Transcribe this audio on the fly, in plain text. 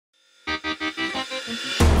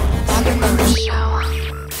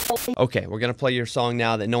Okay, we're going to play your song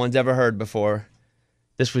now that no one's ever heard before.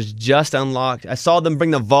 This was just unlocked. I saw them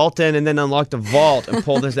bring the vault in and then unlock the vault and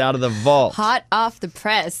pull this out of the vault. Hot off the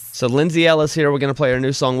press. So Lindsay Ell is here. We're going to play her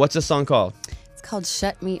new song. What's this song called? It's called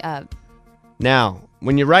Shut Me Up. Now,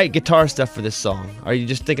 when you write guitar stuff for this song, are you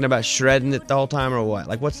just thinking about shredding it the whole time or what?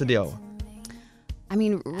 Like, what's the deal? I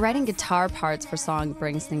mean, writing guitar parts for song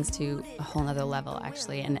brings things to a whole nother level,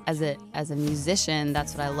 actually. And as a musician,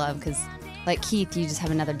 that's what I love, because like Keith, you just have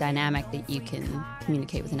another dynamic that you can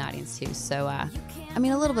communicate with an audience too. So, I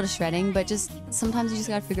mean, a little bit of shredding, but just sometimes you just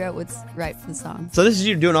gotta figure out what's right for the song. So this is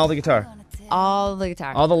you doing all the guitar? All the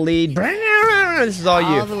guitar. All the lead. This is all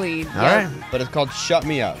you. All the lead. All right. But it's called Shut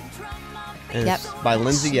Me Up. And it's by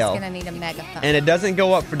Lindsay Ell. She's gonna need a megaphone. And it doesn't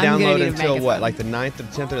go up for download until megaphone. what? Like the 9th or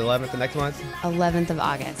the 10th or the 11th the next month? 11th of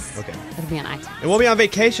August. Okay. It'll be on iTunes. And we'll be on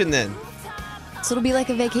vacation then. So it'll be like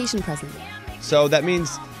a vacation present. So that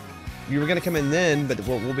means you were going to come in then, but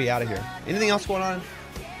we'll be out of here. Anything else going on?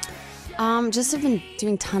 Just have been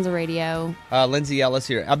doing tons of radio. Lindsay Ell is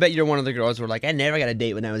here. I bet you're one of the girls who were like, I never got a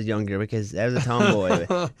date when I was younger because I was a tomboy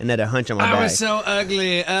and had a hunch on my back. I was so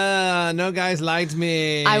ugly. No guys liked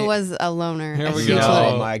me. I was a loner. Here a we huge go.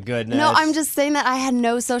 loner. Oh my goodness. No, I'm just saying that I had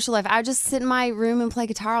no social life. I would just sit in my room and play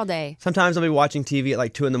guitar all day. Sometimes I'll be watching TV at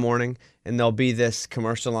like 2 in the morning and there'll be this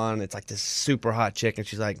commercial on. And it's like this super hot chick and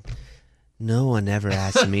she's like, no one ever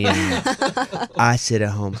asks me out. I sit at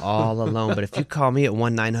home all alone. But if you call me at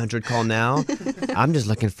 1-900-CALL-NOW, I'm just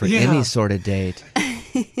looking for any sort of date.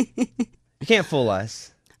 You can't fool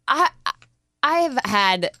us. I have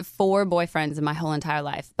had 4 boyfriends in my whole entire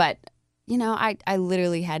life. But, you know, I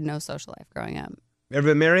literally had no social life growing up. Ever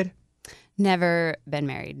been married? Never been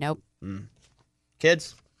married. Nope.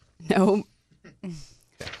 Kids? Nope.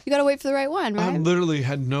 You gotta wait for the right one, right? I literally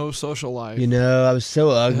had no social life. You know, I was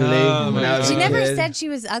so ugly when I was She a never kid. said she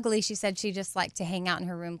was ugly. She said she just liked to hang out in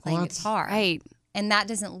her room playing guitar. Right. And that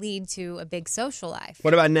doesn't lead to a big social life.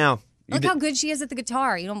 What about now? Look how good she is at the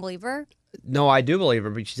guitar. You don't believe her? No, I do believe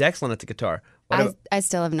her, but she's excellent at the guitar. I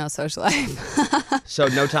still have no social life. So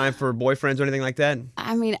no time for boyfriends or anything like that?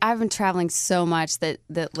 I mean, I've been traveling so much that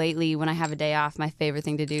lately when I have a day off, my favorite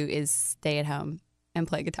thing to do is stay at home and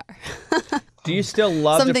play guitar. Do you still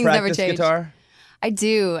love to practice guitar? I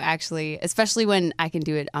do, actually, especially when I can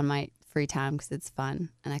do it on my free time because it's fun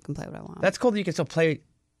and I can play what I want. That's cool that you can still play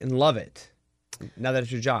and love it now that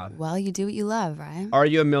it's your job. Well, you do what you love, right? Are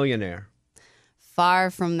you a millionaire?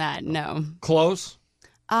 Far from that, no. Close?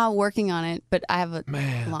 Working on it, but I have a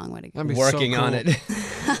long way to go. Working on it.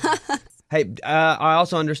 Hey, I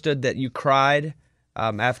also understood that you cried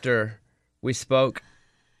after we spoke.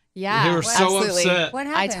 Yeah, You were so absolutely. upset. What I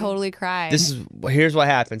happened? totally cried. Here's what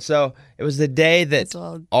happened. So it was the day that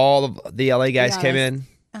all of the LA guys came in.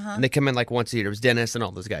 And they come in like once a year. It was Dennis and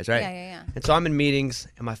all those guys, right? Yeah. And so I'm in meetings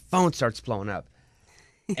and my phone starts blowing up.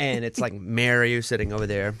 And it's like Mary who's sitting over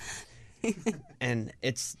there. And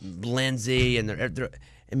it's Lindsay and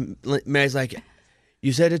Mary's like,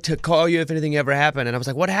 you said to call you if anything ever happened. And I was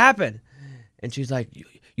like, what happened? And she's like,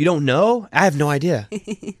 you don't know? I have no idea.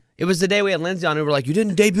 It was the day we had Lindsay on and we were like, you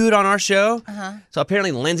didn't debut on our show? So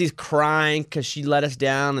apparently Lindsay's crying because she let us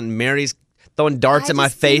down and Mary's throwing darts at my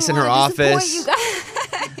face in her office.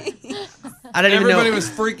 I didn't even know. Everybody was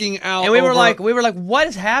freaking out. And we were like, what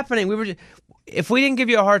is happening? We were just, if we didn't give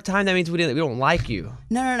you a hard time, that means we don't like you.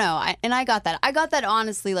 No. And I got that. I got that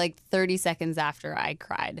honestly like 30 seconds after I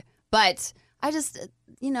cried. But I just,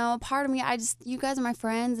 a part of me, you guys are my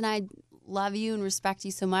friends and I love you and respect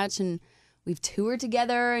you so much. And we've toured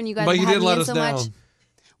together and you guys have me in so much.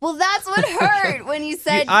 Well, that's what hurt when you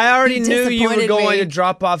said I already knew you were going me. to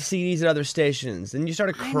drop off CDs at other stations. And you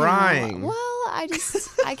started crying. Well,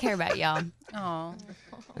 I care about y'all. Oh.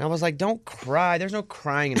 And I was like, don't cry. There's no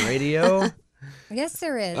crying in radio. Yes,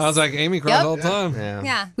 there is. I was like, Amy cries all the time.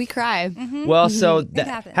 Yeah. We cry. Well, so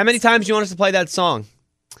happens. how many times do you want us to play that song?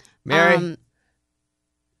 Mary?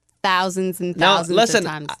 Thousands and thousands listen,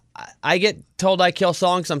 of times. I get told I kill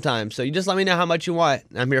songs sometimes, so you just let me know how much you want.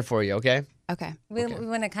 I'm here for you, okay? Okay. We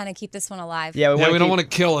want to kind of keep this one alive. Yeah, we don't want to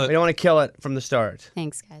kill it. We don't want to kill it from the start.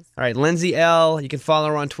 Thanks, guys. All right, Lindsay Ell. You can follow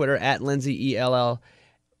her on Twitter at Lindsay ELL,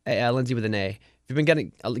 Lindsay with an A. You've been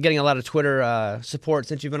getting a lot of Twitter support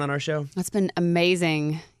since you've been on our show. That's been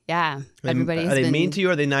amazing. Yeah, everybody has Are they been. mean to you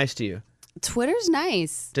or are they nice to you? Twitter's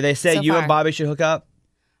nice. Do they say so you far. and Bobby should hook up?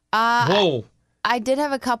 Whoa. I did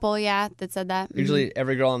have a couple, that said that. Usually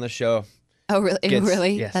every girl on the show. Oh, really? Gets-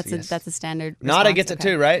 really? yes, that's yes. a standard. Nada response? gets it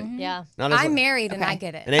Okay. too, right? Yeah. Nada's I'm married and I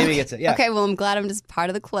get it. And Amy gets it, yeah. Okay, well, I'm glad I'm just part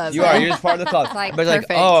of the club. You are. You're just part of the club. Like, but it's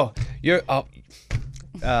perfect. you're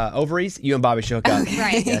ovaries. You and Bobby should hook up.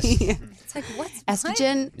 Right. Yes. It's like, what's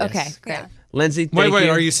Estrogen? Yes. Okay, great. Yeah. Lindsay, thank Wait,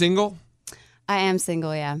 you. are you single? I am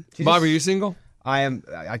single, yeah. Bob, are you single? I am.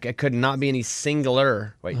 I could not be any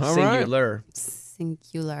singular. Wait, All right. singular.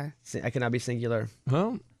 Singular. I cannot be singular.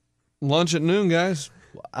 Well, lunch at noon, guys.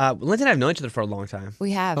 Lindsay and I have known each other for a long time.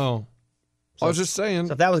 We have. Oh. I was just saying.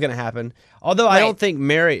 So if that was going to happen, although I don't think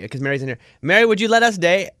Mary, because Mary's in here. Mary, would you let us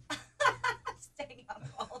date?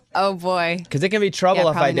 Oh, boy. Because it can be trouble Yeah,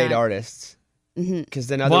 if I probably date not. artists. Because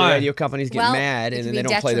then other Why? radio companies get Well, mad it and can then they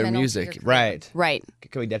be don't play their detrimental to music. your career. Right. Right.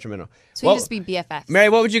 It can be detrimental. So you just be BFFs. Mary,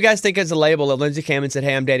 what would you guys think as a label if Lindsay came and said,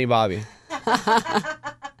 "Hey, I'm dating Bobby"?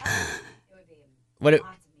 Would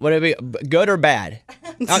it be good or bad?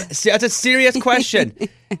 That's a serious question.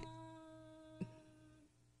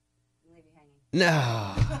 No.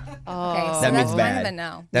 Okay, so That means that's bad. kind of a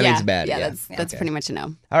no. That means bad. Yeah, Yeah, that's Okay. pretty much a no.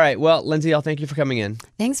 All right. Well, Lindsay, Ell, thank you for coming in.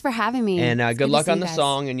 Thanks for having me. And It's good to luck see on you the guys.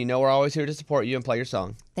 song. And you know we're always here to support you and play your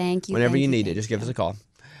song. Thank you. Whenever thank you need thank it, just give you. us a call.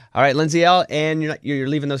 All right, Lindsay Ell, and you're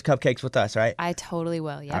leaving those cupcakes with us, right? I totally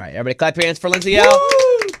will, yeah. All right, everybody clap your hands for Lindsay Ell.